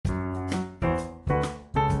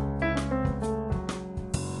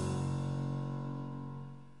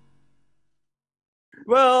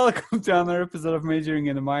Welcome to another episode of Majoring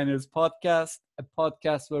in the Minors podcast, a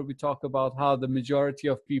podcast where we talk about how the majority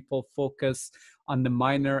of people focus on the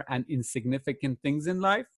minor and insignificant things in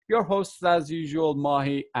life. Your hosts, as usual,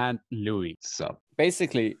 Mahi and Louis. So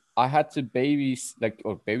Basically, I had to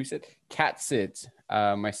babysit, cat sit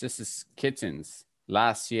my sister's kittens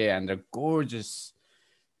last year, and they're gorgeous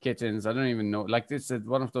kittens. I don't even know, like it's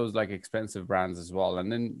one of those like expensive brands as well.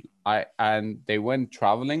 And then they went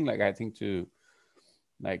traveling, like I think to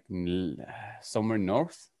like somewhere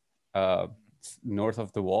north of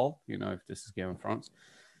the wall, you know, if this is Game of Thrones.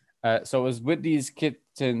 So I was with these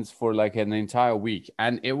kittens for like an entire week,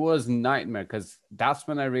 and it was nightmare because that's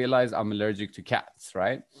when I realized I'm allergic to cats,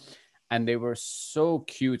 right? And they were so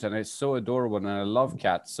cute and it's so adorable, and I love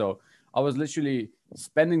cats. So I was literally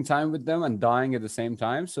spending time with them and dying at the same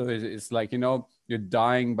time. So it's like, you know, you're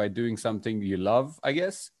dying by doing something you love, I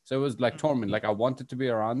guess. So it was like torment. Like I wanted to be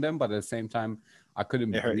around them, but at the same time, I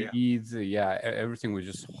couldn't breathe. Yeah, everything was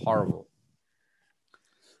just horrible.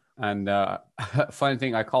 And funny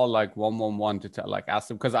thing, I called like 111 to tell, like, ask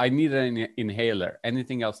them because I needed an inhaler.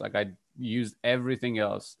 Anything else, like I used everything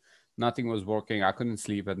else. Nothing was working. I couldn't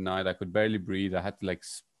sleep at night. I could barely breathe. I had to like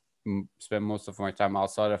spend most of my time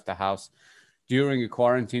outside of the house during a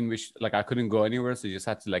quarantine, which like I couldn't go anywhere. So you just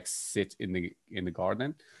had to like sit in the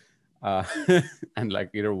garden uh, and like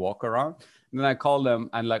either walk around. And then I called them,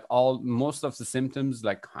 and like most of the symptoms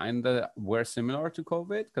like kind of were similar to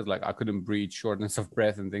COVID because like I couldn't breathe, shortness of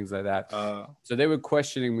breath, and things like that. So they were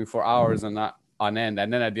questioning me for hours on end,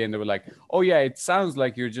 and then at the end they were like, "Oh yeah, it sounds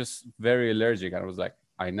like you're just very allergic." And I was like,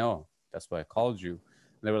 "I know, that's why I called you."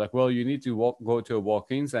 And they were like, "Well, you need to go to a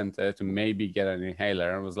walk-in center to maybe get an inhaler."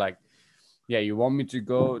 And I was like, yeah, you want me to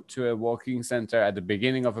go to a walking center at the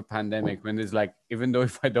beginning of a pandemic when there's like, even though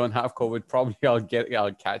if I don't have COVID, probably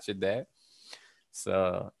I'll catch it there.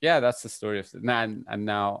 So yeah, that's the story of it. And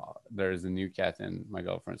now there's a new cat in my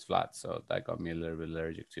girlfriend's flat, so that got me a little bit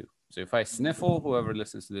allergic too. So if I sniffle, whoever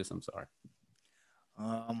listens to this, I'm sorry.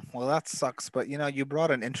 Well, that sucks. But you know, you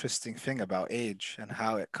brought an interesting thing about age and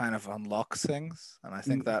how it kind of unlocks things, and I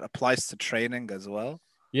think that applies to training as well.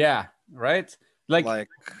 Yeah, right. Like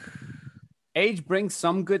age brings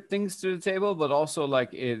some good things to the table, but also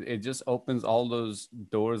like it just opens all those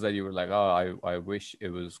doors that you were like, oh, I wish it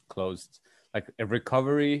was closed. Like a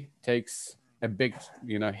recovery takes a big,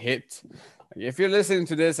 you know, hit. If you're listening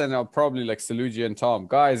to this, and I'll probably like salute you and Tom,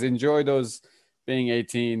 guys, enjoy those being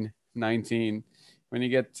 18, 19. When you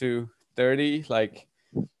get to 30, like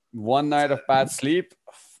one night of bad sleep,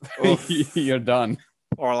 you're done.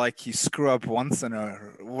 Or like you screw up once in a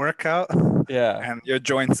workout, yeah, and your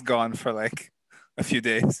joints gone for like a few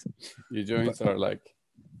days. Your joints are like.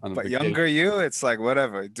 But younger you, it's like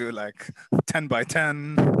whatever. Do like 10 by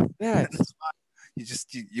 10. Yeah,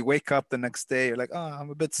 you wake up the next day. You're like, oh,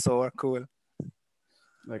 I'm a bit sore. Cool.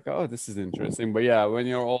 Like, oh, this is interesting. But yeah, when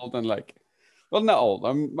you're old and like, well, not old.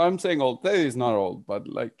 I'm saying old. That is not old, but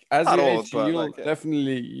like as you age, you'll like,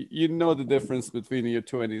 definitely you know the difference between your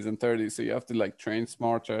 20s and 30s. So you have to like train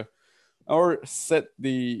smarter, or set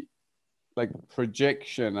the like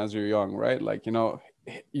projection as you're young, right? Like, you know,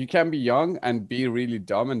 you can be young and be really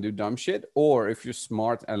dumb and do dumb shit, or if you're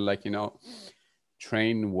smart and like, you know,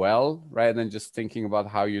 train well rather than just thinking about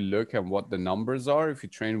how you look and what the numbers are. If you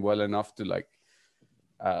train well enough to like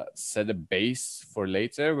set a base for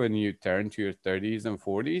later when you turn to your 30s and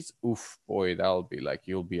 40s, oof, boy, that'll be like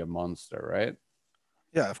you'll be a monster, right?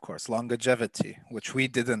 Yeah, of course. Longevity, which we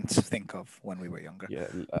didn't think of when we were younger. Yeah,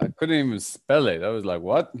 I couldn't even spell it. I was like,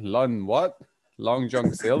 what? Long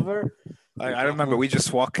John Silver? I remember we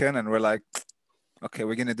just walk in and we're like, okay,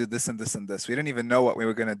 we're going to do this and this and this. We didn't even know what we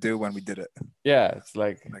were going to do when we did it. Yeah, it's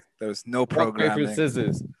like there was no programming. Rock, paper,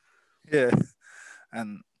 scissors. Yeah.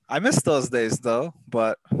 And I miss those days though,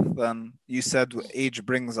 but then you said age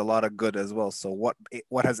brings a lot of good as well. So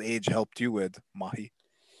what has age helped you with, Mahi?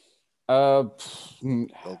 Old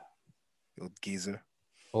geezer.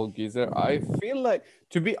 Old geezer. I feel like,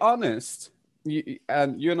 to be honest, you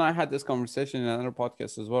and I had this conversation in another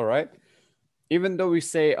podcast as well, right? Even though we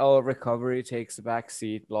say, oh, recovery takes a back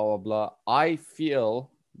seat, blah, blah, blah, I feel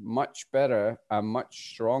much better and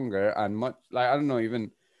much stronger and much, like, I don't know,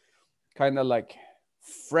 even kind of like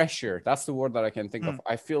fresher. That's the word that I can think of.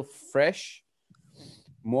 I feel fresh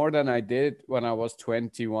more than I did when I was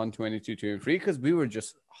 21, 22, 23, because we were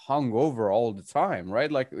just hungover all the time, right?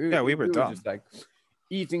 Like, we were dumb. Just like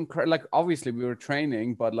eating, like, obviously we were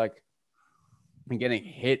training, but like getting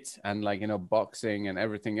hit and like, you know, boxing and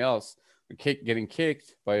everything else, getting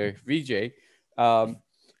kicked by a VJ.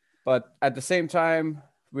 But at the same time,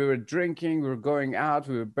 we were drinking, we were going out,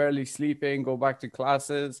 we were barely sleeping, go back to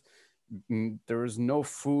classes. there was no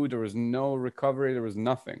food, there was no recovery, there was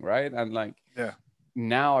nothing, right? And like Yeah.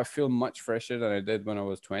 now I feel much fresher than I did when I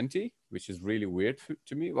was 20, which is really weird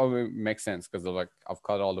to me. Well, it makes sense because like I've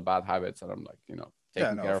cut all the bad habits and I'm like, Yeah,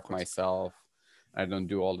 taking no, care of of course. myself. I don't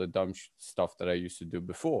do all the dumb stuff that I used to do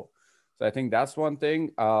before. So I think that's one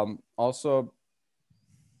thing. Also,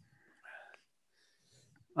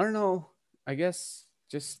 I don't know. I guess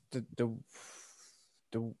just the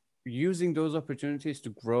using those opportunities to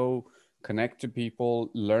grow, connect to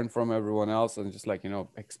people, learn from everyone else, and just like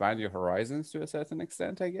expand your horizons to a certain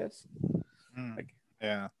extent. I guess. Mm. Like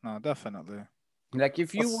Yeah, no, definitely.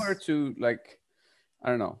 if you were What's to like, I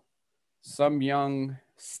don't know, some young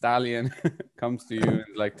stallion comes to you and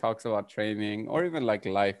like talks about training or even like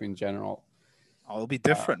life in general. Oh, it'll be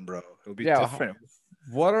different, bro. It'll be Yeah, different.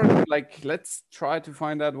 what are like? Let's try to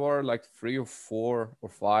find out what are like 3 or 4 or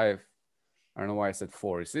 5. I don't know why I said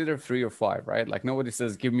 4. It's either 3 or 5, right? Like nobody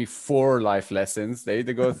says give me 4 life lessons. They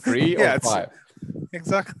either go 3 or Yeah, it's 5.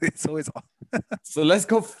 exactly. It's always So let's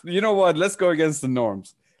go. You know what? Let's go against the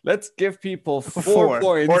norms. Let's give people 4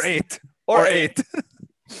 points or 8 or or 8.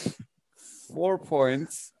 8. 4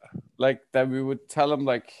 points, like that we would tell them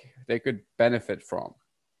like they could benefit from.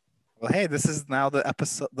 Well, hey, this is now the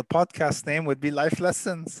episode. The podcast name would be Life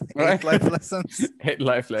Lessons. Right? 8 life lessons. 8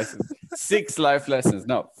 life lessons. 6 life lessons.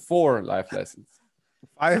 No, 4 life lessons.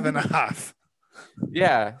 5.5.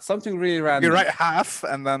 Yeah, something really We random. write half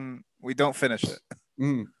and then we don't finish it.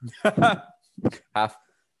 Half.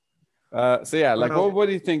 So yeah, like what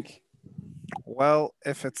do you think? Well,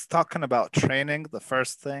 if it's talking about training, the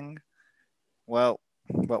first thing, well,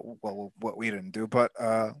 what we didn't do, but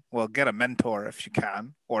well, get a mentor if you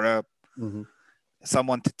can, or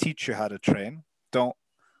someone to teach you how to train.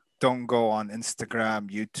 Don't go on Instagram,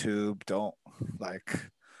 YouTube. Don't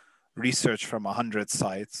like research from 100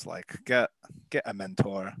 sites. Like get a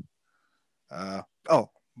mentor.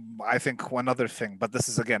 I think one other thing, but this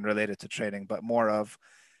is again related to training, but more of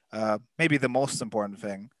maybe the most important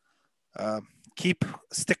thing.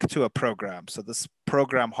 Stick to a program. So this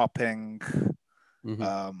program hopping,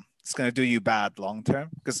 it's going to do you bad long term.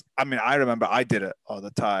 Because I mean, I remember I did it all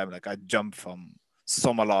the time. Like I jumped from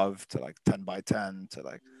Somalov to like 10 by 10 to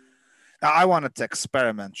like. Now, I wanted to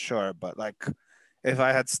experiment, sure, but like if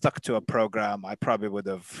I had stuck to a program, I probably would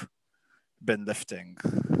have been lifting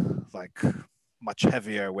like much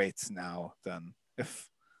heavier weights now than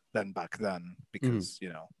back then, because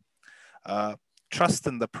trust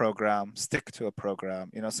in the program, stick to a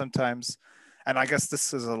program. Sometimes, and I guess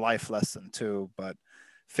this is a life lesson too, but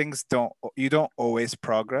you don't always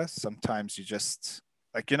progress. Sometimes you just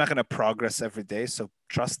like, you're not going to progress every day. So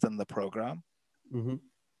trust in the program,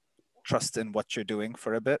 trust in what you're doing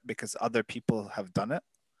for a bit, because other people have done it.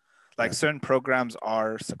 Like certain programs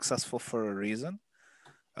are successful for a reason,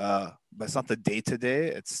 but it's not the day-to-day,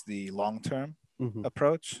 it's the long-term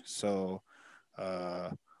approach. So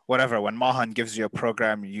whatever, when Mahan gives you a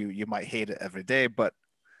program, you might hate it every day, but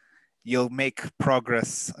you'll make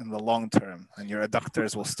progress in the long term, and your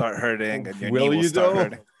adductors will start hurting and your knee will start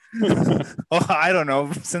hurting. Oh, I don't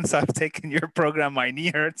know. Since I've taken your program, my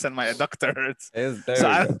knee hurts and my adductor hurts.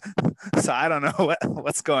 So I don't know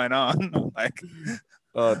what's going on. Like,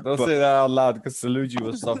 don't say that out loud, because Saluji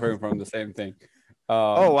was suffering from the same thing.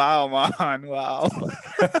 Oh wow, man! Wow,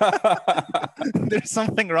 there's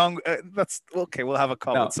something wrong. That's okay. We'll have a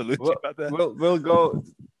call with Saluji about that. We'll go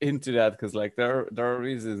into that, because like there are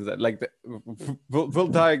reasons that like we'll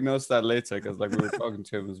diagnose that later, because like we were talking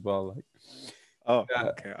to him as well. Like,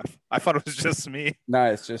 okay. I thought it was just me. No,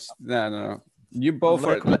 it's just no. You both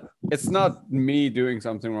are. It's not me doing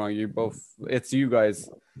something wrong. It's you guys.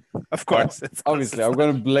 Of course, obviously, I'm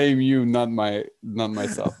gonna blame you, not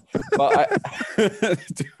myself. But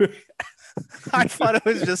I thought it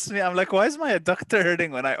was just me. I'm like, why is my adductor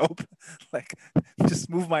hurting when I open? Like, just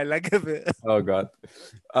move my leg a bit. Oh God.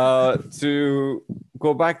 To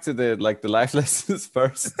go back to the life lessons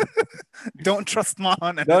first. Don't trust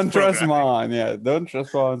Mahan. Don't trust Mahan. Yeah, don't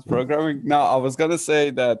trust Mahan's programming. Now, I was gonna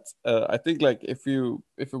say that I think like if you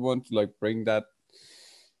want to like bring that,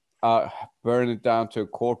 burn it down to a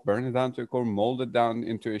core, mold it down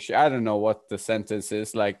into a I don't know what the sentence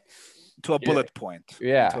is, like to a bullet point.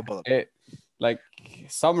 Yeah, to a bullet point. Like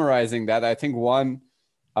summarizing that, I think one,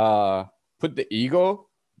 put the ego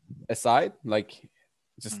aside, like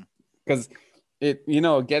just because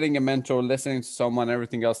getting a mentor, listening to someone,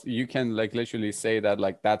 everything else, you can like literally say that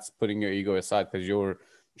like that's putting your ego aside, because you're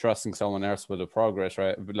trusting someone else with the progress,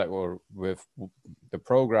 right? Like, or with the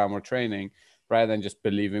program or training, rather than just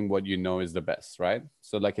believing what you know is the best, right?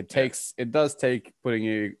 So like it does take putting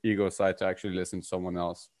your ego aside to actually listen to someone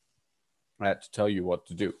else, right, to tell you what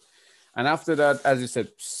to do. And after that, as you said,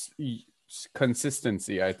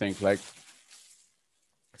 consistency. I think like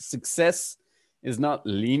success is not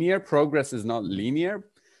linear, progress is not linear.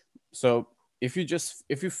 So if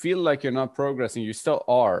you feel like you're not progressing, you still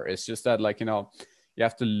are. It's just that, like, you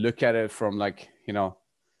have to look at it from, like,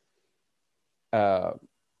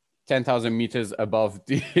 10,000 meters above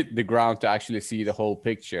the ground to actually see the whole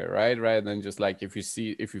picture, right? Rather than just like, if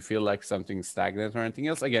you feel like something's stagnant or anything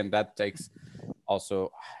else. Again, that takes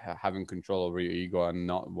also having control over your ego and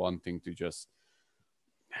not wanting to just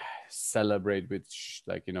celebrate with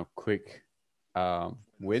like, quick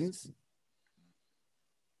wins.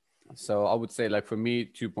 So I would say, like, for me,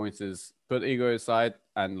 2 points is put ego aside,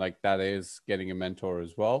 and like that is getting a mentor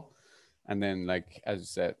as well. And then, like, as you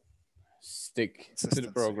said, stick to the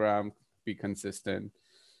program, be consistent,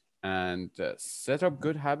 and set up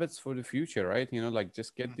good habits for the future, right? Like,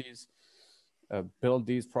 just get these build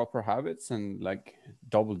these proper habits and like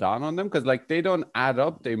double down on them, because like they don't add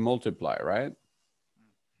up, they multiply, right?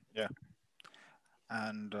 Yeah.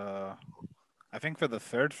 And I think for the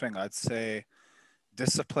third thing, I'd say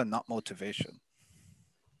discipline, not motivation.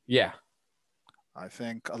 Yeah. I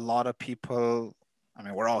think a lot of people, I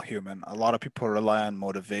mean, we're all human. A lot of people rely on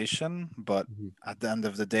motivation, but at the end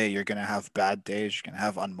of the day, you're going to have bad days. You're going to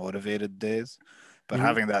have unmotivated days. But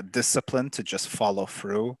having that discipline to just follow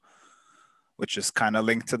through, which is kind of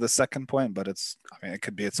linked to the second point, but it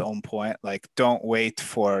could be its own point. Like, don't wait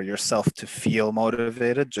for yourself to feel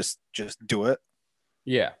motivated. Just do it.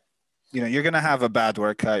 Yeah. You're going to have a bad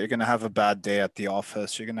workout. You're going to have a bad day at the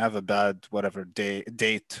office. You're going to have a bad whatever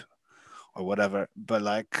date or whatever. But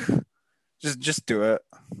like, just do it.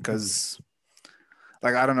 Because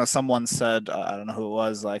like, I don't know, someone said, I don't know who it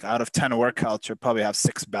was, like, out of 10 workouts, you'll probably have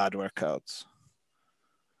 6 bad workouts.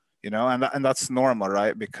 And that's normal,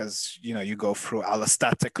 right? Because, you go through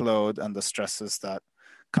allostatic load and the stresses that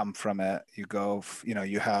come from it. You go,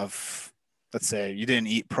 you have, let's say you didn't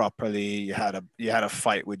eat properly. You had a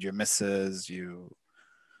fight with your missus. You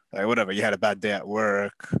had a bad day at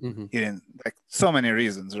work. You didn't, like, so many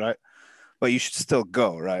reasons, right? But you should still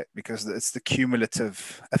go, right? Because it's the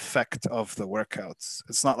cumulative effect of the workouts.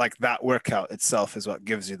 It's not like that workout itself is what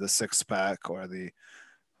gives you the 6-pack or the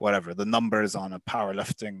whatever, the numbers on a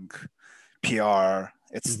powerlifting PR.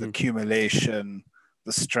 It's the accumulation,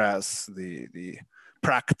 the stress, the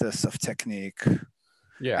practice of technique.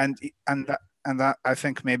 Yeah. And that I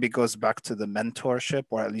think maybe goes back to the mentorship,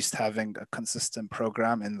 or at least having a consistent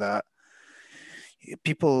program, in that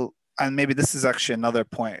people, and maybe this is actually another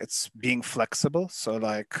point, it's being flexible. So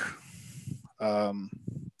like, a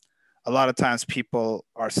lot of times people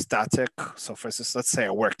are static. So for instance, let's say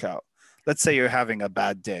a workout. Let's say you're having a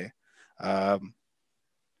bad day.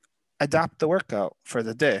 Adapt the workout for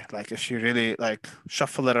the day. Like, if you really like,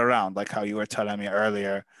 shuffle it around, like how you were telling me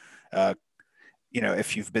earlier.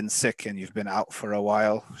 If you've been sick and you've been out for a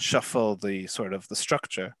while, shuffle the sort of the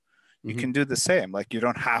structure. You can do the same. Like, you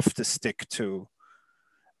don't have to stick to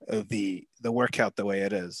the workout the way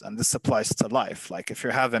it is. And this applies to life. Like, if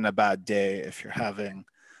you're having a bad day, if you're having,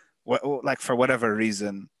 like, for whatever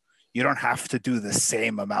reason, you don't have to do the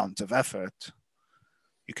same amount of effort.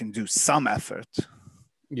 You can do some effort.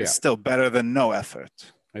 Yeah. It's still better than no effort.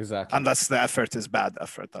 Exactly. Unless the effort is bad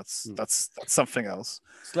effort. That's something else.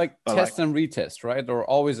 It's like test and retest, right? Or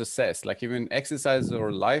always assess. Like, even exercise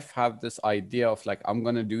or life have this idea of like, I'm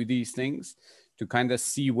going to do these things to kind of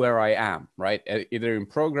see where I am, right? Either in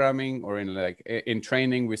programming or in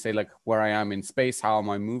training, we say like where I am in space, how am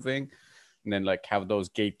I moving? And then like have those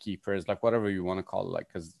gatekeepers, like whatever you want to call it, like,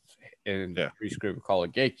 because in prescript we call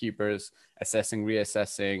it gatekeepers, assessing,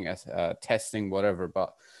 reassessing, testing, whatever.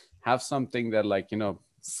 But have something that, like,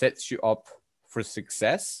 sets you up for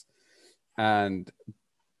success and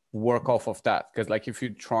work off of that. Because like, if you're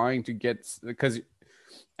trying to because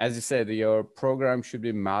as you said, your program should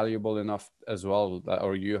be malleable enough as well,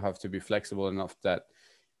 or you have to be flexible enough that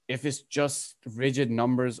if it's just rigid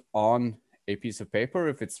numbers on a piece of paper,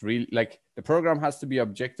 if it's really like, the program has to be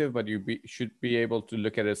objective, but you should be able to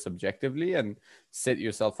look at it subjectively and set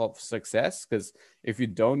yourself up for success. Because if you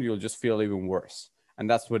don't, you'll just feel even worse. And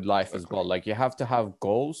that's with life as well. Like, you have to have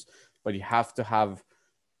goals, but you have to have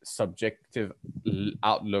subjective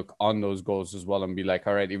outlook on those goals as well, and be like,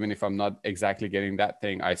 all right, even if I'm not exactly getting that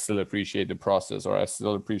thing, I still appreciate the process, or I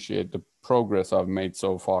still appreciate the progress I've made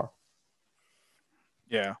so far.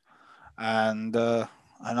 Yeah. And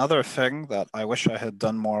another thing that I wish I had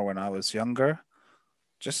done more when I was younger,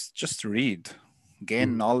 just read,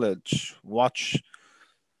 gain knowledge, watch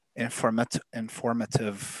informative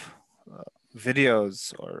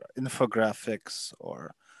videos or infographics,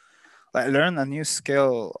 or like learn a new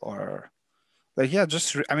skill, or But yeah,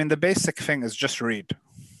 just I mean, the basic thing is just read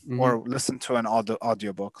Mm-hmm. or listen to an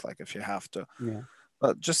audiobook, like if you have to. Yeah.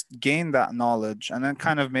 But just gain that knowledge, and then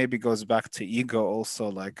kind of maybe goes back to ego also,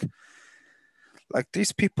 like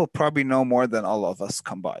these people probably know more than all of us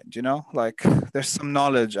combined, you know, like there's some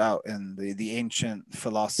knowledge out in the ancient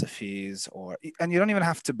philosophies, or and you don't even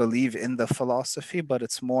have to believe in the philosophy, but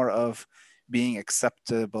it's more of being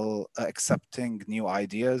acceptable, accepting new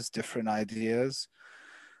ideas, different ideas.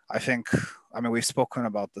 I think, I mean, we've spoken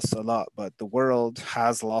about this a lot, but the world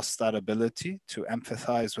has lost that ability to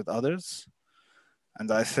empathize with others.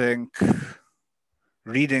 And I think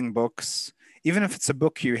reading books, even if it's a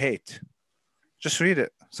book you hate, just read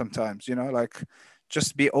it sometimes, you know, like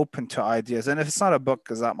just be open to ideas. And if it's not a book,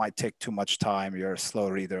 because that might take too much time, you're a slow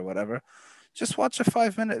reader or whatever, just watch a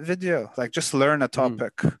 5 minute video. Like just Mm. learn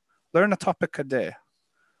a topic a day.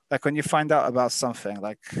 Like when you find out about something,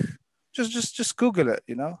 like just Google it,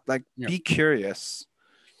 you know, like Yeah. be curious,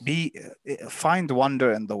 be find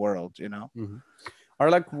wonder in the world, you know. Mm-hmm. Or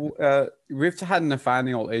like we've had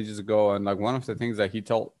Nathaniel ages ago, and like one of the things that he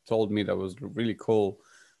told me that was really cool.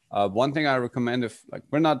 One thing I recommend, if like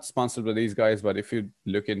we're not sponsored by these guys, but if you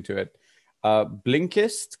look into it,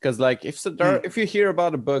 Blinkist, because like if you hear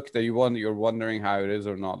about a book that you're wondering how it is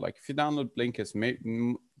or not, like if you download Blinkist,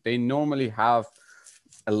 they normally have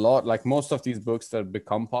a lot, like most of these books that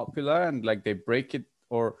become popular, and like they break it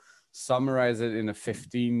or summarize it in a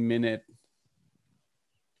 15-minute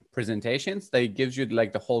presentations. They gives you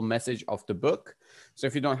like the whole message of the book. So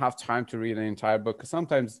if you don't have time to read an entire book,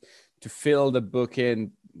 sometimes to fill the book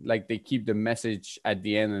in, like they keep the message at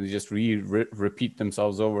the end and they just repeat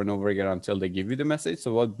themselves over and over again until they give you the message.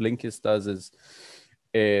 So what Blinkist does is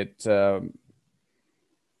it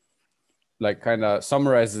like kind of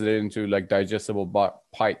summarizes it into like digestible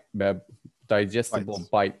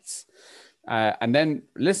bites. And then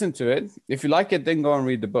listen to it. If you like it, then go and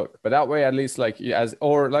read the book. But that way, at least, like there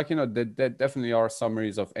definitely are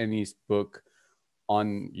summaries of any book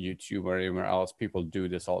on YouTube or anywhere else. People do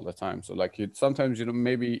this all the time. So like sometimes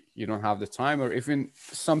maybe you don't have the time, or even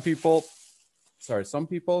some people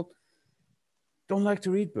don't like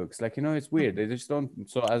to read books. Like it's weird. They just don't.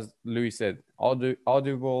 So as Louis said,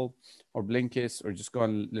 Audible or Blinkist, or just go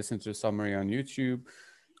and listen to a summary on YouTube.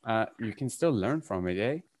 You can still learn from it,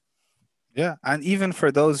 eh? Yeah, and even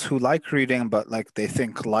for those who like reading, but like they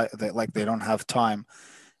think like they don't have time,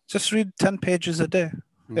 just read 10 pages a day.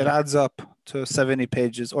 It adds up to 70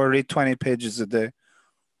 pages, or read 20 pages a day.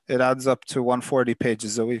 It adds up to 140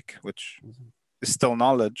 pages a week, which is still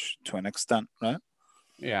knowledge to an extent, right?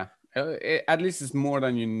 Yeah, at least it's more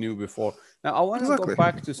than you knew before. Now, I want to go Exactly.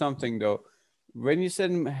 back to something though. When you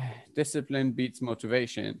said discipline beats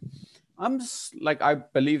motivation, I'm just like, I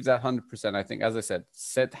believe that 100%. I think, as I said,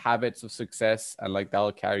 set habits of success, and like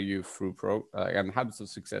that'll carry you through and habits of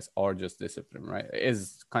success are just discipline, right? It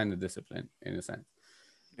is kind of discipline in a sense.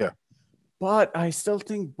 Yeah. But I still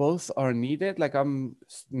think both are needed. Like I'm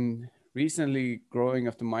recently growing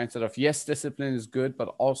of the mindset of, yes, discipline is good,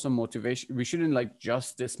 but also motivation. We shouldn't like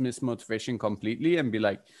just dismiss motivation completely and be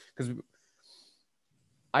like, because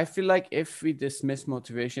I feel like if we dismiss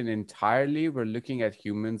motivation entirely, we're looking at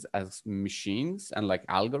humans as machines and like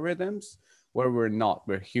algorithms, where we're not.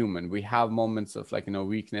 We're human. We have moments of like,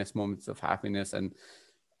 weakness, moments of happiness, and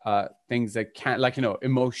things that can, like,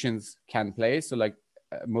 emotions can play. So like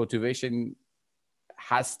motivation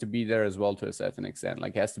has to be there as well to a certain extent.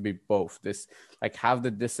 Like it has to be both. This, like, have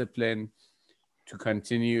the discipline to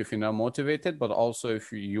continue if you're not motivated, but also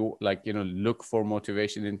if you like, look for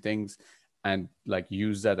motivation in things and like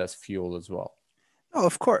use that as fuel as well. Oh,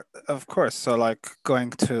 of course, of course. So, like going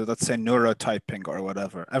to, let's say, neurotyping or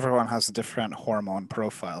whatever, everyone has a different hormone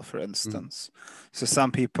profile, for instance. So,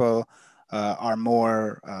 some people are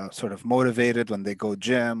more sort of motivated when they go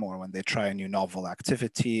gym, or when they try a new novel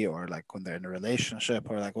activity, or like when they're in a relationship,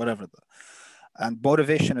 or like whatever. And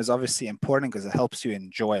motivation is obviously important because it helps you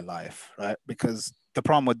enjoy life, right? Because the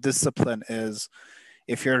problem with discipline is,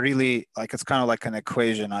 if you're really like, it's kind of like an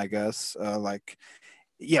equation, I guess. Like,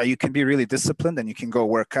 yeah, you can be really disciplined and you can go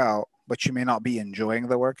work out, but you may not be enjoying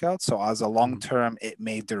the workout. So as a long term, it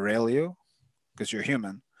may derail you because you're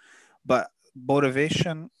human. But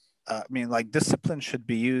motivation, I mean, like discipline should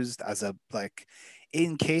be used as a, like,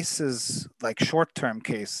 in cases like short term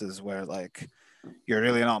cases where like you're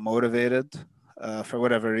really not motivated for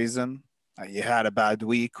whatever reason. You had a bad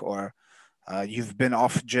week, or you've been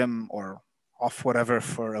off gym or off whatever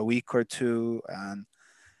for a week or two, and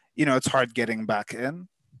it's hard getting back in.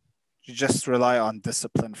 You just rely on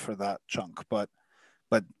discipline for that chunk, but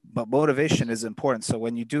motivation is important. So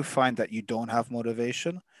when you do find that you don't have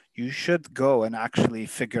motivation, you should go and actually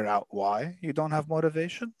figure out why you don't have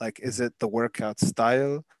motivation. Like, is it the workout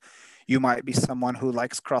style? You might be someone who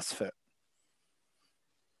likes CrossFit.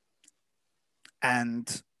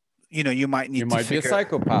 And, you might need You might be a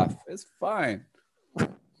psychopath. It's fine.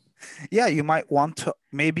 Yeah, you might want to,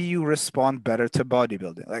 maybe you respond better to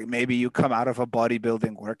bodybuilding. Like maybe you come out of a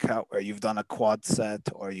bodybuilding workout where you've done a quad set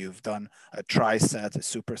or you've done a tri set, a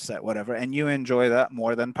super set, whatever, and you enjoy that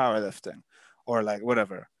more than powerlifting or like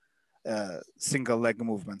whatever, single leg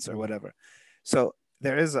movements or whatever. So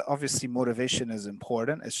there is obviously motivation is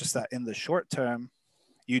important. It's just that in the short term,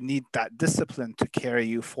 you need that discipline to carry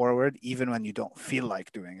you forward, even when you don't feel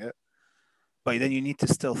like doing it. But then you need to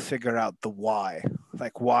still figure out the why.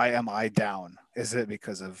 Like, why am I down? Is it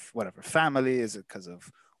because of whatever family? Is it because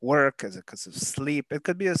of work? Is it because of sleep? It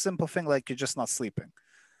could be a simple thing like you're just not sleeping,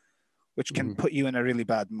 which can put you in a really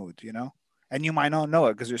bad mood, And you might not know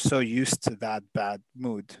it because you're so used to that bad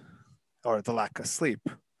mood or the lack of sleep.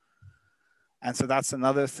 And so that's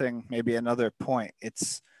another thing, maybe another point.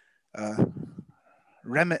 It's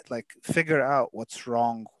figure out what's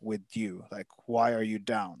wrong with you. Like, why are you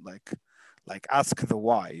down? Like ask the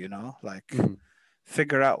why,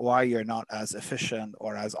 figure out why you're not as efficient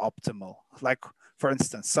or as optimal. Like, for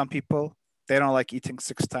instance, some people, they don't like eating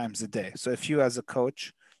 6 times a day. So if you as a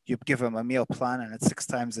coach, you give them a meal plan and it's 6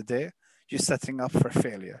 times a day, you're setting up for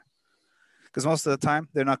failure. Because most of the time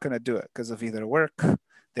they're not going to do it because of either work,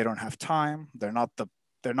 they don't have time, they're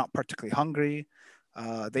not particularly hungry,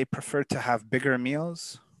 they prefer to have bigger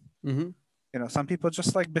meals. Some people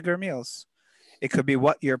just like bigger meals. It could be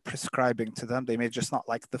what you're prescribing to them. They may just not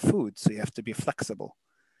like the food, so you have to be flexible.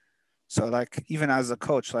 So like, even as a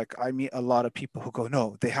coach, like I meet a lot of people who go,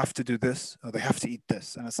 no, they have to do this, or they have to eat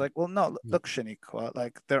this. And it's like, well, no, look, Shaniqua,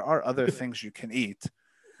 like there are other things you can eat.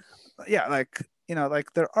 Yeah, like,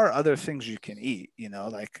 like there are other things you can eat,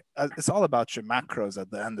 like it's all about your macros at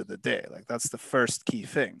the end of the day. Like that's the first key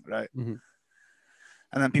thing, right?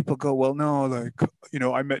 And then people go, well, no, like,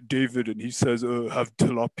 I met David and he says, have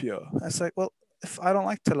tilapia. And it's like, well, if I don't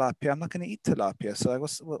like tilapia, I'm not going to eat tilapia. So like,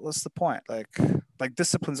 what's the point? Like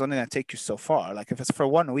discipline's only going to take you so far. Like if it's for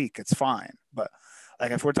 1 week, it's fine. But like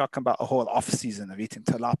if we're talking about a whole off season of eating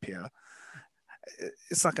tilapia,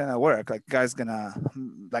 it's not going to work. Like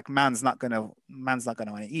man's not going to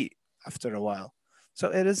want to eat after a while. So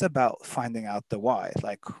it is about finding out the why.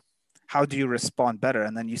 Like, how do you respond better?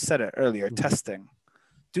 And then you said it earlier, testing.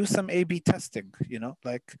 Do some A/B testing,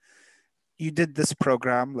 like you did this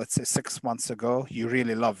program, let's say 6 months ago, you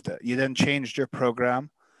really loved it. You then changed your program,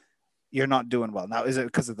 you're not doing well. Now, is it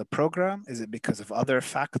because of the program? Is it because of other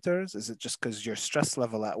factors? Is it just because your stress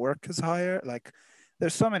level at work is higher? Like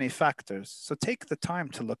there's so many factors. So take the time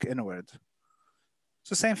to look inward.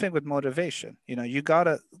 So same thing with motivation. You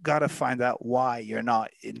gotta find out why you're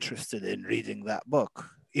not interested in reading that book,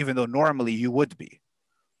 even though normally you would be.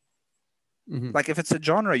 Like if it's a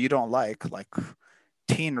genre you don't like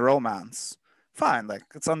teen romance, fine. Like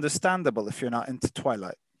it's understandable if you're not into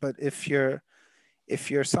Twilight. But if you're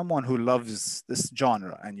someone who loves this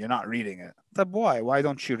genre and you're not reading it, then why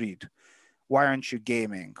don't you read? Why aren't you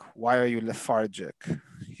gaming? Why are you lethargic?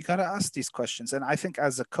 You got to ask these questions. And I think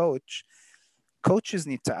as a coach, coaches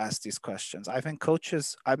need to ask these questions. I think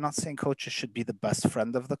I'm not saying coaches should be the best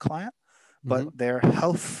friend of the client, but their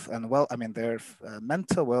health and their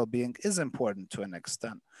mental well-being is important to an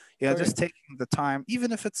extent. Just taking the time,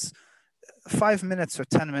 even if it's 5 minutes or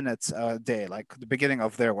 10 minutes a day, like the beginning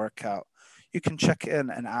of their workout, you can check in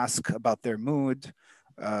and ask about their mood,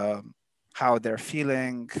 how they're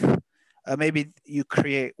feeling. Maybe you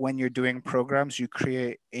create, when you're doing programs, you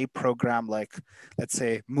create a program like, let's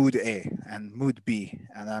say, mood A and mood B,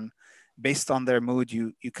 and then based on their mood,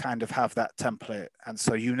 you kind of have that template. And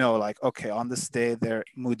so, like, okay, on this day, they're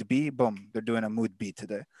mood B, boom, they're doing a mood B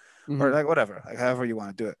today. Or like whatever, like however you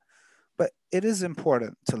want to do it. But it is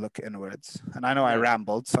important to look inwards. And I know I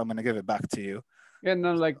rambled, so I'm going to give it back to you. Yeah,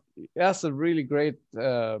 no, like that's a really great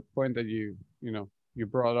point that you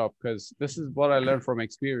brought up, because this is what I learned from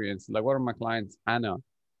experience. Like one of my clients, Hannah,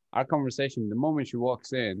 our conversation, the moment she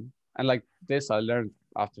walks in, and like this, I learned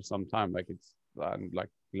after some time, like it's like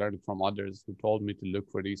learned from others who told me to look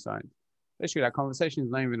for these signs. Actually, that conversation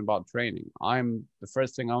is not even about training. The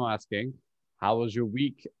first thing I'm asking, how was your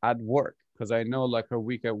week at work? Because I know like her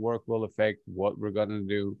week at work will affect what we're gonna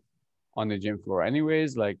do on the gym floor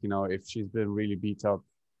anyways. Like, if she's been really beat up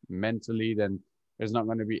mentally, then there's not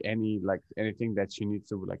going to be anything that she needs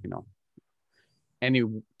to any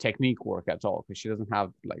technique work at all, because she doesn't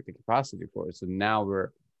have like the capacity for it. So now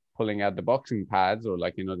we're pulling out the boxing pads or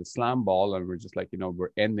the slam ball, and we're just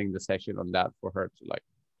we're ending the session on that for her to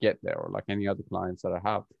get there, or like any other clients that I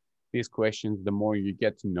have. these questions, the more you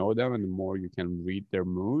get to know them and the more you can read their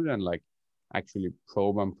mood and like actually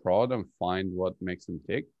probe and prod and find what makes them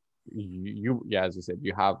tick. Yeah, as you said,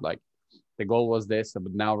 you have like the goal was this,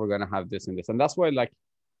 but now we're gonna have this and this. And that's why like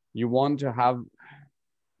you want to have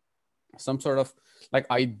some sort of like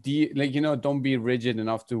idea, like, you know, don't be rigid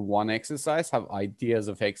enough to one exercise, have ideas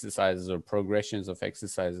of exercises or progressions of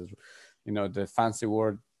exercises. You know, the fancy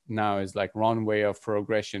word now is like runway of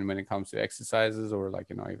progression when it comes to exercises, or like,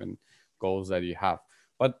 you know, even goals that you have.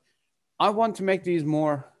 But I want to make these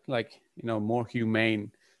more like, you know, more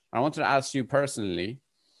humane. I want to ask you personally,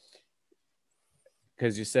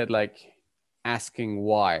 because you said like asking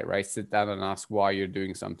why, right? Sit down and ask why you're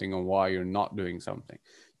doing something or why you're not doing something.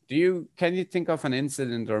 Can you think of an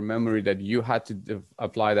incident or memory that you had to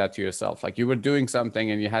apply that to yourself? Like you were doing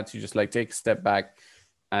something and you had to just like take a step back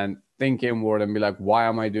and think inward and be like, why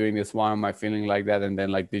am I doing this? Why am I feeling like that? And then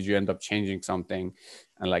like, did you end up changing something?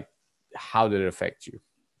 And like, how did it affect you?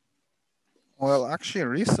 Well, actually,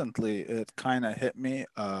 recently it kind of hit me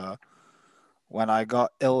when I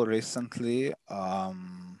got ill recently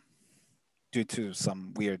due to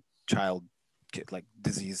some weird child like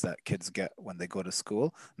disease that kids get when they go to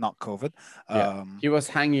school, not COVID. Yeah, he was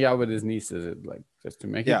hanging out with his nieces, like, just to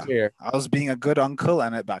make it Yeah, clear. I was being a good uncle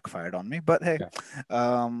and it backfired on me. But hey,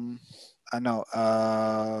 Yeah. I know.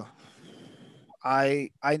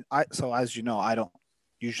 So as you know, I don't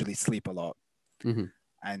usually sleep a lot. Mm-hmm.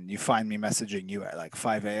 And you find me messaging you at like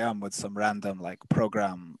 5 a.m. with some random like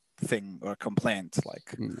program thing or complaint,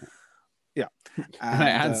 like, yeah. And I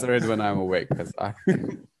answer it when I'm awake because I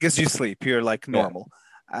gives you sleep. You're like yeah. normal.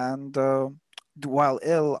 And while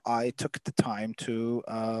ill, I took the time to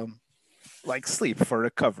like sleep for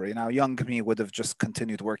recovery. Now, young me would have just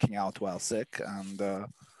continued working out while sick. And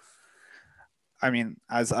I mean,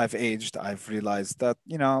 as I've aged, I've realized that,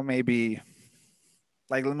 you know, maybe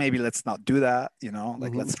let's not do that, you know,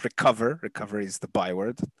 like let's recover. Recovery is the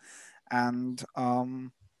byword. And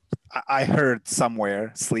I heard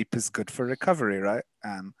somewhere sleep is good for recovery, right?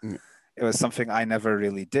 And it was something I never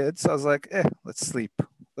really did. So I was like, let's sleep.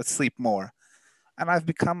 Let's sleep more. And I've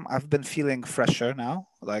been feeling fresher now.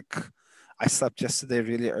 Like I slept yesterday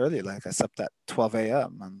really early. Like I slept at 12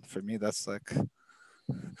 a.m. And for me, that's like.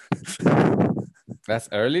 That's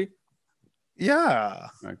early? Yeah.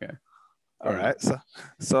 Okay. All right.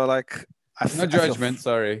 So like, no judgment.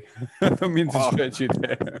 Sorry. I don't mean to judge you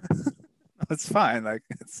there. It's fine. Like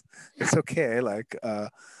it's okay. Like,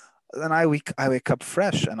 then I wake up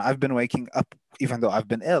fresh, and I've been waking up even though I've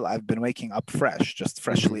been ill. I've been waking up fresh, just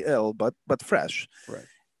freshly ill, but fresh. Right.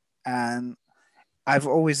 And I've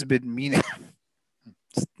always been meaning.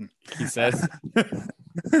 He says.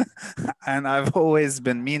 And I've always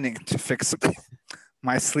been meaning to fix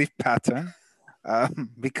my sleep pattern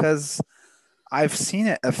because I've seen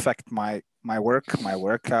it affect my work, my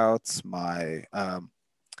workouts, my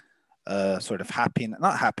sort of happiness,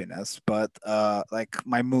 not happiness, but like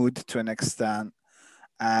my mood to an extent.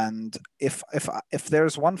 And if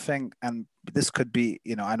there's one thing, and this could be,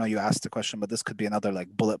 you know, I know you asked the question, but this could be another like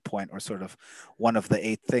bullet point or sort of one of the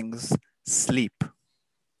 8 things: sleep.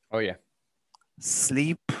 Oh yeah.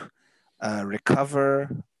 Sleep,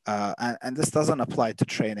 recover, and this doesn't apply to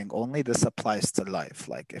training only. This applies to life.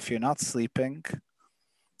 Like if you're not sleeping,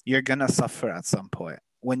 you're gonna suffer at some point.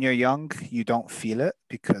 When you're young, you don't feel it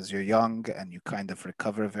because you're young and you kind of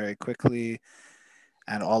recover very quickly,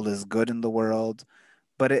 and all is good in the world.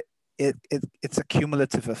 But it's a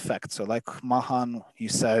cumulative effect. So like Mahan, you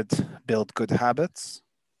said, build good habits.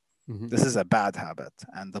 This is a bad habit.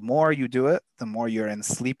 And the more you do it, the more you're in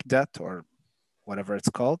sleep debt or whatever it's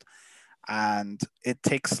called. And it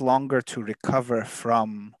takes longer to recover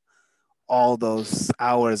from all those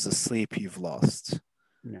hours of sleep you've lost.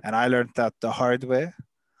 Yeah. And I learned that the hard way.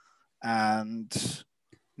 And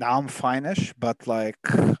now I'm fine-ish, but like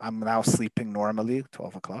I'm now sleeping normally,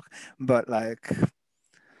 12 o'clock. But like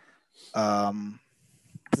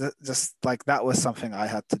just like that was something I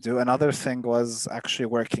had to do. Another thing was actually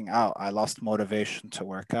working out. I lost motivation to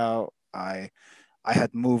work out. I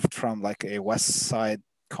had moved from like a West Side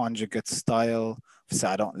conjugate style. So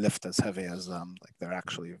I don't lift as heavy as them. Like they're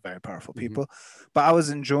actually very powerful people, but I was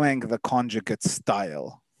enjoying the conjugate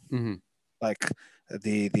style, like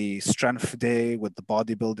the strength day with the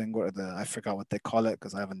bodybuilding, or I forgot what they call it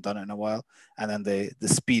because I haven't done it in a while, and then the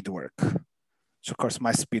speed work. So of course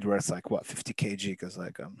my speed work's like what 50 kg because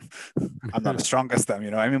like I'm not the strongest them, you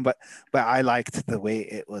know what I mean? But I liked the way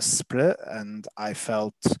it was split, and I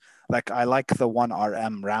felt like I like the 1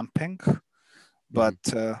 RM ramping, but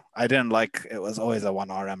I didn't like it was always a 1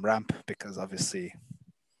 RM ramp because obviously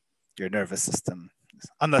your nervous system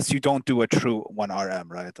unless you don't do a true 1RM,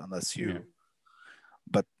 right? Unless you, Yeah.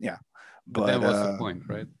 but yeah. But then what's the point,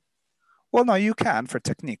 right? Well, no, you can for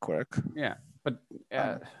technique work. Yeah, but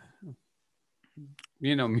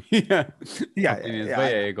you know me. Opinions,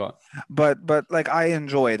 but yeah, you go. But like I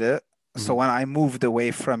enjoyed it. So when I moved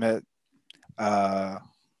away from it,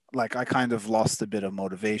 like I kind of lost a bit of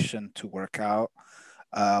motivation to work out.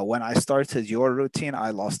 When I started your routine,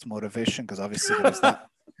 I lost motivation because obviously there was that.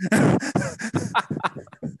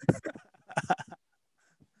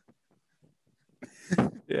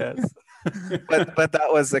 Yes. but that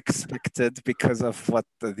was expected because of what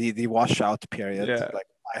the washout period. Yeah. Like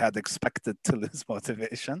I had expected to lose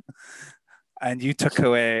motivation, and you took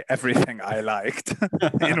away everything I liked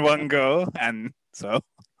in one go, and so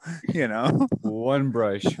one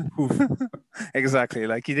brush. Exactly.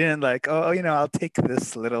 Like you didn't like, oh, I'll take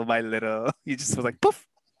this little by little. You just was like poof.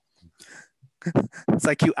 It's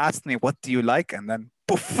like you asked me, what do you like, and then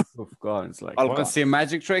poof, gone. It's like, all want to gone. see a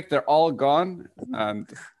magic trick? They're all gone. And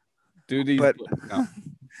do these.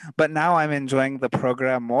 But now I'm enjoying the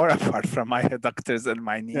program more, apart from my adductors and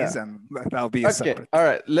my knees, and that'll be separate. All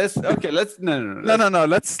right. Let's no.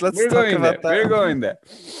 Let's talk about that. We're going there.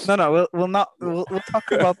 No, we'll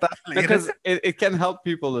talk about that later. Because it can help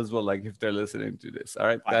people as well, like if they're listening to this. All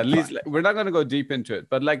right. At least we're not going to go deep into it,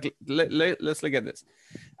 but like let's look at this.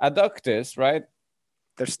 Adductors, right?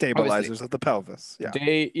 They're stabilizers of the pelvis. Yeah.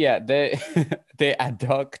 They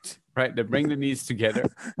adduct, right? They bring the knees together.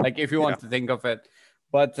 Like if you want to think of it.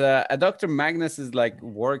 But adductor magnus is like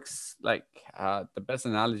works like the best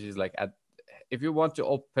analogy is like if you want to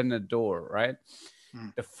open a door, right?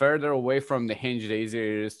 The further away from the hinge, the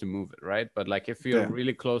easier it is to move it, right? But like if you're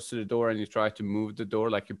really close to the door and you try to move the door,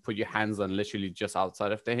 like you put your hands on literally just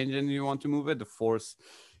outside of the hinge and you want to move it, the force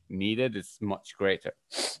needed is much greater.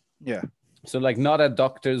 Yeah. So like not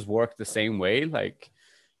adductors work the same way. Like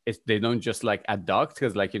they don't just like adduct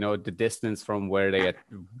because like the distance from where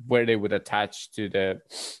they would attach to the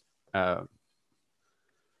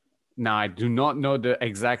now I do not know the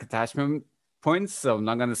exact attachment points, so I'm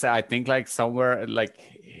not gonna say. I think like somewhere like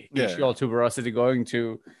ischial tuberosity going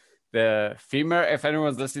to the femur. If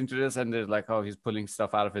anyone's listening to this and they're like, oh, he's pulling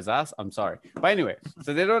stuff out of his ass, I'm sorry. But anyway,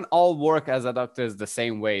 so they don't all work as adductors the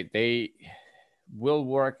same way. They will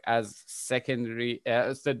work as secondary,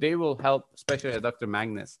 so they will help, especially adductor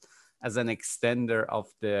magnus, as an extender of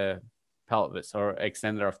the pelvis or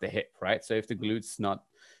extender of the hip, right? So if the glute's not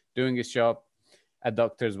doing its job,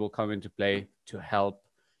 adductors will come into play to help,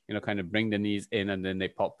 kind of bring the knees in and then they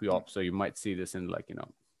pop you up. So you might see this in like,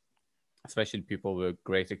 especially people with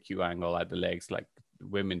greater Q angle at the legs, like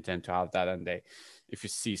women tend to have that. And if you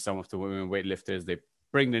see some of the women weightlifters, they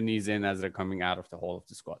bring the knees in as they're coming out of the hole of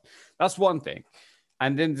the squat. That's one thing.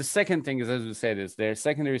 And then the second thing is, as we said, is they're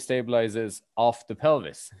secondary stabilizers of the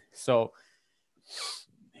pelvis. So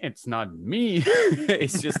it's not me.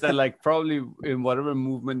 It's just that like probably in whatever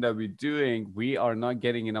movement that we're doing, we are not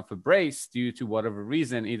getting enough of brace due to whatever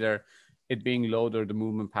reason, either it being load or the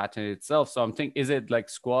movement pattern itself. So I'm thinking, is it like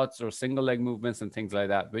squats or single leg movements and things like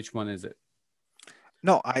that? Which one is it?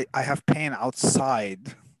 No, I have pain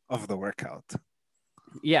outside of the workout.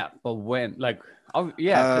 Yeah, but when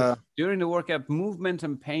during the workout, movement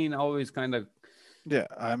and pain always kind of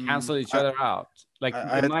cancel each other out. Like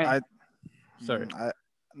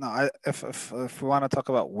if we want to talk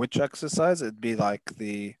about which exercise, it'd be like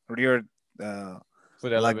the rear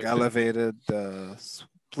leg elevated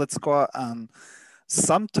split squat, and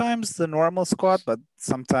sometimes the normal squat, but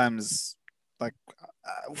sometimes like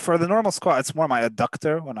for the normal squat, it's more my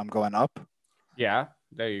adductor when I'm going up. Yeah,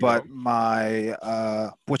 there you go. But my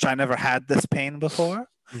which I never had this pain before.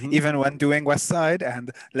 Even when doing West Side and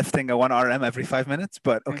lifting a 1RM every 5 minutes,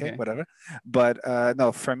 but okay, whatever. But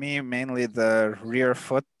no, for me, mainly the rear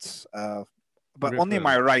foot, but only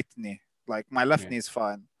my right knee. Like my left knee is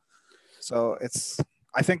fine. So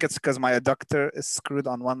I think it's because my adductor is screwed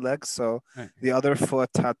on one leg. So the other foot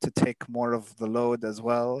had to take more of the load as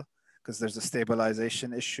well because there's a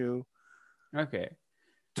stabilization issue. Okay.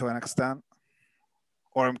 To an extent.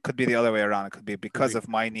 Or it could be the other way around. It could be because of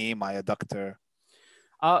my knee, my adductor.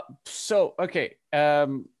 I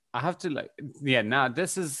have to now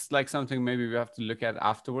this is like something maybe we have to look at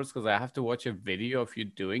afterwards because I have to watch a video of you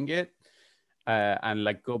doing it and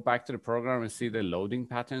like go back to the program and see the loading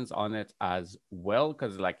patterns on it as well.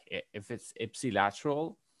 Because like if it's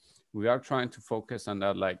ipsilateral, we are trying to focus on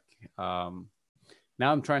that. Like now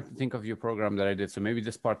I'm trying to think of your program that I did. So maybe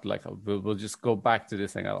this part, like we'll just go back to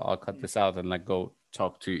this and I'll cut this out and like go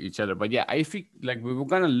talk to each other. But yeah, I think like we were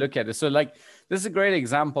going to look at it. So like this is a great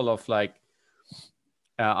example of like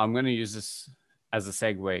I'm going to use this as a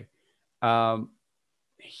segue.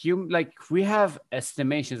 like we have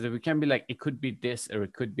estimations that we can be like, it could be this or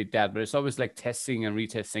it could be that, but it's always like testing and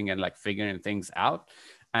retesting and like figuring things out.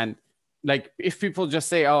 And like if people just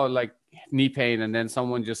say, oh, like knee pain, and then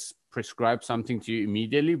someone just prescribes something to you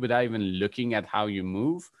immediately without even looking at how you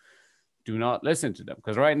move, do not listen to them.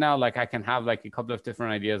 Because right now, like I can have like a couple of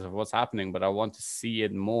different ideas of what's happening, but I want to see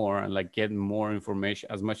it more and like get more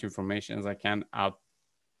information, as much information as I can out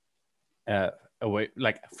away,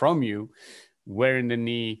 like from you. Where in the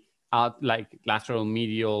knee, out, like lateral,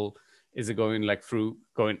 medial, is it going like through,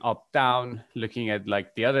 going up, down, looking at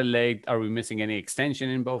like the other leg, are we missing any extension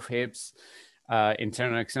in both hips,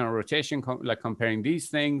 internal, external rotation, like comparing these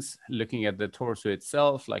things, looking at the torso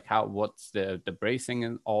itself, like what's the bracing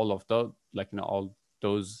and all of those, like, you know, all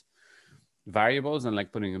those variables, and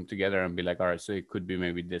like putting them together and be like, all right, so it could be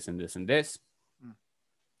maybe this and this and this,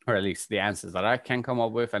 or at least the answers that I can come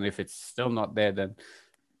up with. And if it's still not there, then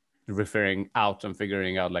referring out and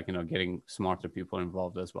figuring out, like, you know, getting smarter people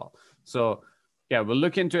involved as well. So yeah, we'll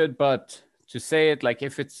look into it. But to say it, like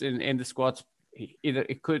if it's in the squats, either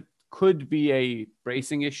it could be a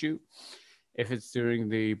bracing issue. If it's during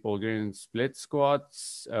the Bulgarian split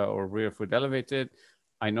squats or rear foot elevated,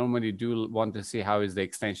 I normally do want to see how is the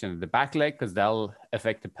extension of the back leg, because that'll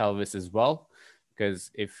affect the pelvis as well.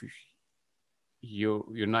 Because if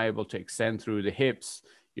you're not able to extend through the hips,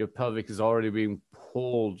 your pelvic is already being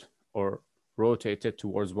pulled or rotated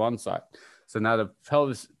towards one side. So now the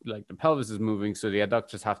pelvis is moving. So the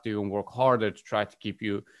adductors have to even work harder to try to keep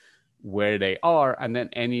you where they are. And then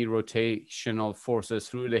any rotational forces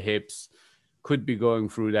through the hips could be going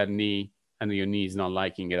through that knee, and your knee is not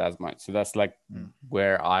liking it as much. So that's like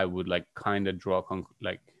where I would like kind of draw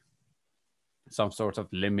like some sort of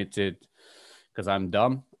limited, because I'm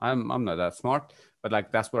dumb. I'm not that smart, but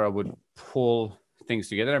like that's where I would pull things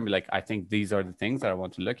together and be like, I think these are the things that I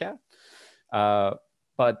want to look at.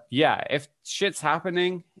 But yeah, if shit's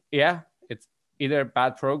happening, yeah, it's either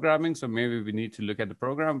bad programming, so maybe we need to look at the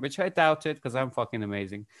program, which I doubt it, because I'm fucking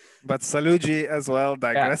amazing. But Saluji as well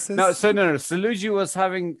digresses. Yeah. No, Saluji was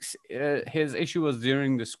having his issue was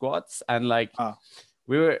during the squats, and like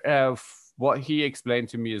we were what he explained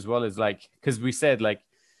to me as well is like, because we said like,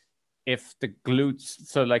 if the glutes,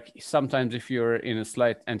 so like sometimes if you're in a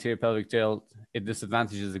slight anterior pelvic tilt, it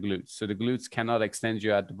disadvantages the glutes. So the glutes cannot extend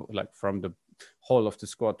you like from the whole of the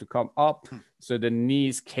squat to come up. So the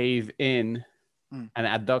knees cave in and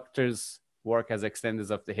adductors work as extenders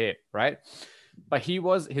of the hip, right? But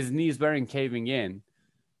his knees weren't caving in.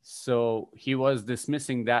 So he was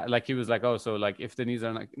dismissing that. Like he was like, oh, so like if the knees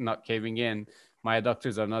are not caving in, my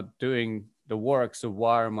adductors are not doing the work. So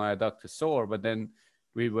why are my adductors sore? But then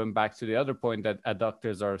we went back to the other point that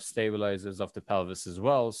adductors are stabilizers of the pelvis as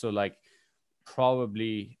well. So like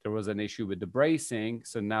probably there was an issue with the bracing.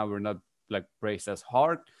 So now we're not like braced as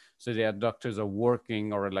hard. So the adductors are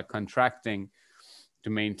working or like contracting to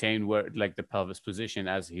maintain where like the pelvis position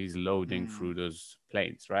as he's loading through those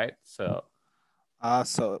planes, right? So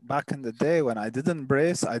back in the day when I didn't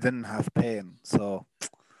brace, I didn't have pain. So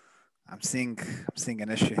I'm seeing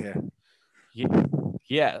an issue here.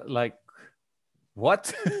 Yeah, like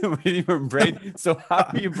what? So how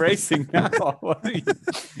are you bracing now?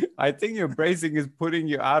 I think your bracing is putting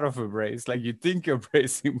you out of a brace. Like you think you're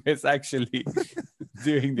bracing, but it's actually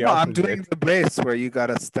doing the opposite. I'm doing the brace where you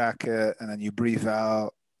gotta stack it and then you breathe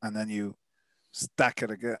out and then you stack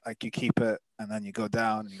it again, like you keep it and then you go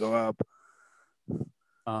down, you go up.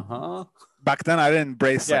 Back then I didn't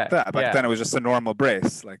brace like that. Back then it was just a normal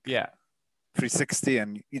brace, like 360,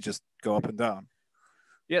 and you just go up and down.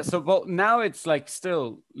 Yeah, so but now it's like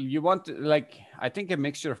still you want to, like, I think a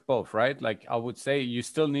mixture of both, right? Like I would say you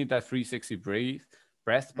still need that 360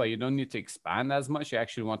 breath, but you don't need to expand as much. You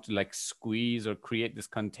actually want to like squeeze or create this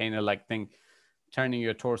container like thing, turning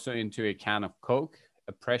your torso into a can of Coke,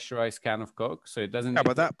 a pressurized can of Coke. So it doesn't. Yeah,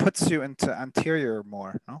 but that puts you into anterior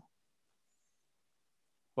more, no?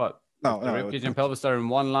 What? No, the ribcage and pelvis are in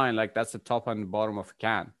one line, like that's the top and the bottom of a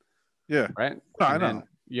can. Yeah. Right? No, I know.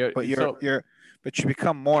 But you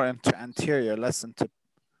become more into anterior, less into.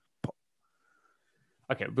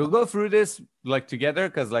 Okay, we'll go through this like together,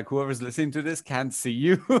 because like whoever's listening to this can't see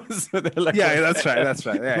you. So they're like, yeah, that's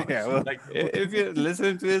right. Yeah. Well, like if you're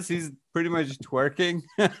listening to this, he's pretty much twerking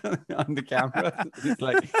on the camera. He's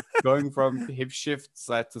like going from hip shift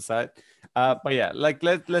side to side. But yeah, like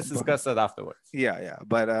let's discuss that afterwards. Yeah.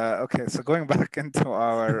 But okay, so going back into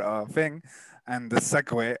our thing. And the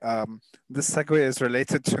segue, this segue is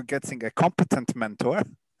related to getting a competent mentor.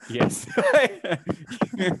 Yes.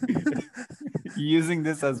 Using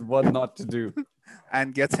this as what not to do.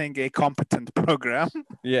 And getting a competent program.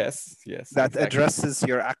 Yes. That addresses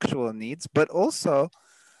your actual needs, but also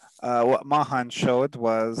what Mahan showed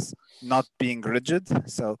was not being rigid.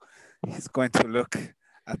 So he's going to look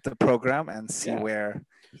at the program and see Yeah. where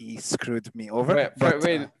he screwed me over.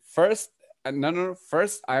 Wait. First, no.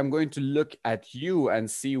 First, I'm going to look at you and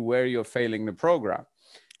see where you're failing the program.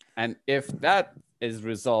 And if that is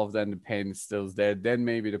resolved and the pain is still there, then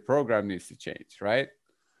maybe the program needs to change, right?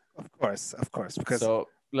 Of course. Because so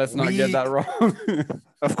let's not get that wrong.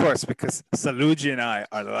 Of course, because Saluji and I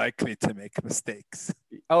are likely to make mistakes.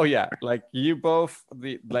 Oh yeah, like you both,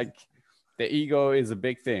 the ego is a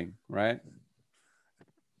big thing, right?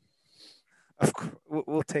 Of course,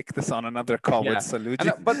 we'll take this on another call with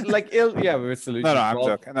Saluji. But like, with Saluji. No, I'm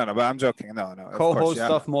joking. No, but I'm joking. No. Co-host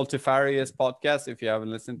of Multifarious podcast. If you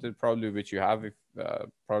haven't listened to it, probably which you have,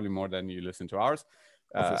 probably more than you listen to ours.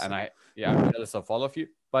 And I'm jealous of all of you.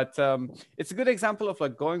 But it's a good example of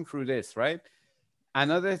like going through this, right?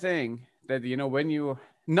 Another thing that, when you,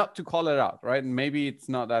 not to call it out, right? Maybe it's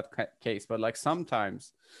not that case, but like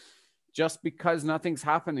sometimes just because nothing's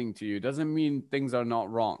happening to you doesn't mean things are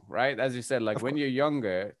not wrong, right? As you said, like when you're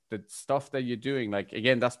younger, the stuff that you're doing, like,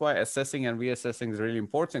 again, that's why assessing and reassessing is really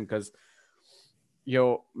important, because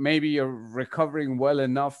maybe you're recovering well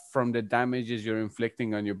enough from the damages you're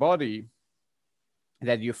inflicting on your body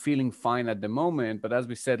that you're feeling fine at the moment. But as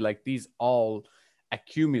we said, like these all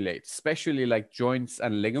accumulate, especially like joints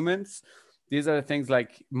and ligaments. These are the things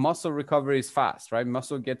like muscle recovery is fast, right?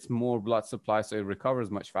 Muscle gets more blood supply, so it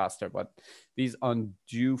recovers much faster. But these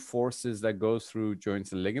undue forces that go through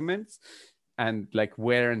joints and ligaments and like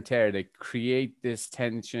wear and tear, they create this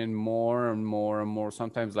tension more and more and more.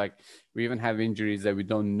 Sometimes like we even have injuries that we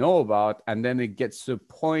don't know about. And then it gets to a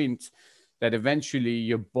point that eventually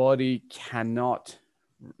your body cannot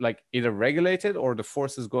like either regulate it, or the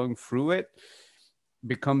forces going through it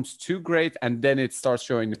becomes too great. And then it starts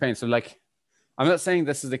showing the pain. So like, I'm not saying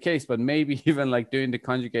this is the case, but maybe even like doing the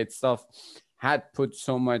conjugate stuff had put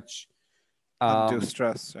so much undue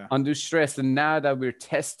stress. And now that we're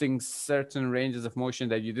testing certain ranges of motion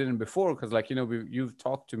that you didn't before, because like, you've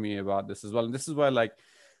talked to me about this as well. And this is why like,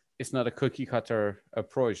 it's not a cookie cutter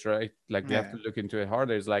approach, right? Like you have to look into it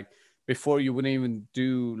harder. It's like before you wouldn't even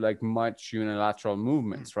do like much unilateral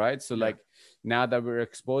movements, right? So like now that we're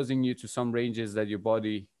exposing you to some ranges that your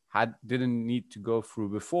body didn't need to go through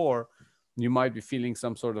before, you might be feeling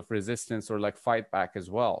some sort of resistance or like fight back as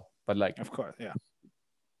well. But like, of course,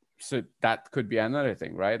 so that could be another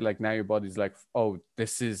thing, right? Like now your body's like, oh,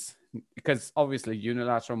 this is, because obviously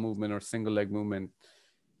unilateral movement or single leg movement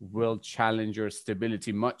will challenge your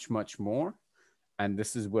stability much, much more. And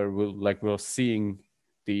this is where we're seeing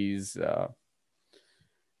these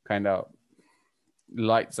kind of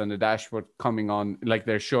lights on the dashboard coming on, like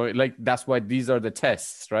they're showing, like that's why these are the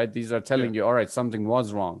tests, right? These are telling you, all right, something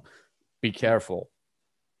was wrong. Be careful.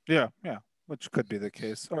 Yeah, which could be the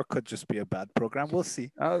case, or could just be a bad program. We'll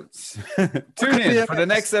see. Tune in for the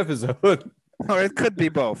next episode. Or it could be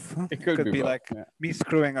both. It could be both, like me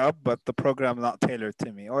screwing up, but the program not tailored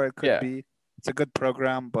to me. Or it could be it's a good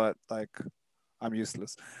program, but like I'm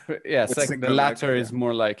useless. Yeah, the latter is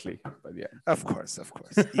more likely. But yeah, of course.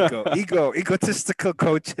 Egotistical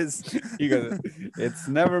coaches. It's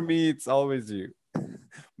never me. It's always you.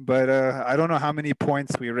 But I don't know how many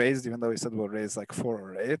points we raised, even though we said we'll raise like 4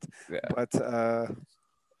 or 8. Yeah. But I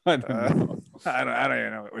don't know. I don't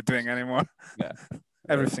even know what we're doing anymore. Yeah.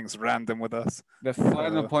 Everything's random with us. The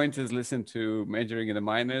final point is listen to Majoring in the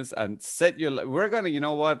Minors and we're going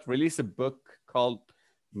to, release a book called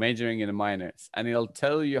Majoring in the Minors, and it'll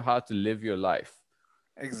tell you how to live your life.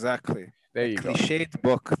 Exactly. There you go. Cliched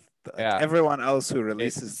book. Yeah. Everyone else who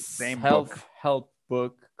releases the same self-help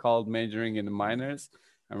book called Majoring in the Minors,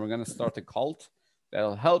 and we're going to start a cult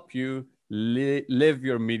that'll help you live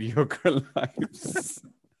your mediocre lives.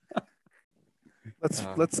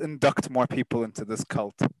 Let's induct more people into this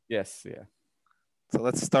cult. Yes, yeah. So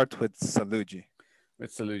let's start with Saluji.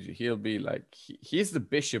 With Saluji, he'll be like he's the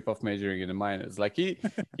bishop of Majoring in the Minors. Like he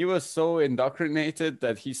was so indoctrinated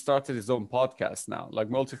that he started his own podcast now, like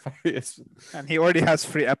Multifarious. And he already has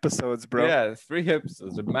 3 episodes, bro. Yeah, 3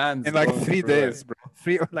 episodes. The man's in like 3 days, bro.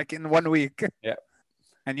 3 like in 1 week. Yeah.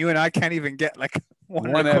 And you and I can't even get like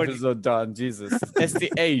one episode done. Jesus. It's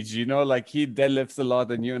the age, like he deadlifts a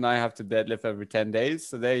lot and you and I have to deadlift every 10 days.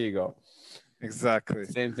 So there you go. Exactly.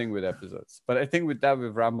 Same thing with episodes. But I think with that,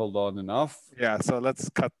 we've rambled on enough. Yeah. So let's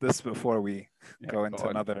cut this before we go into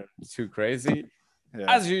another. Too crazy. Yeah.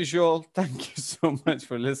 As usual, thank you so much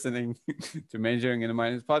for listening to Majoring in the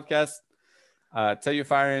Minors podcast. Tell your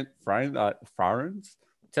friends.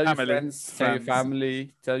 Tell your friends, tell your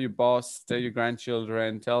family, tell your boss, tell your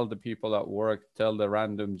grandchildren, tell the people at work, tell the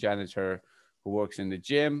random janitor who works in the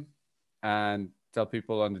gym, and tell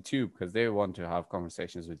people on the tube because they want to have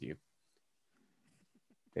conversations with you.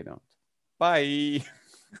 They don't. Bye.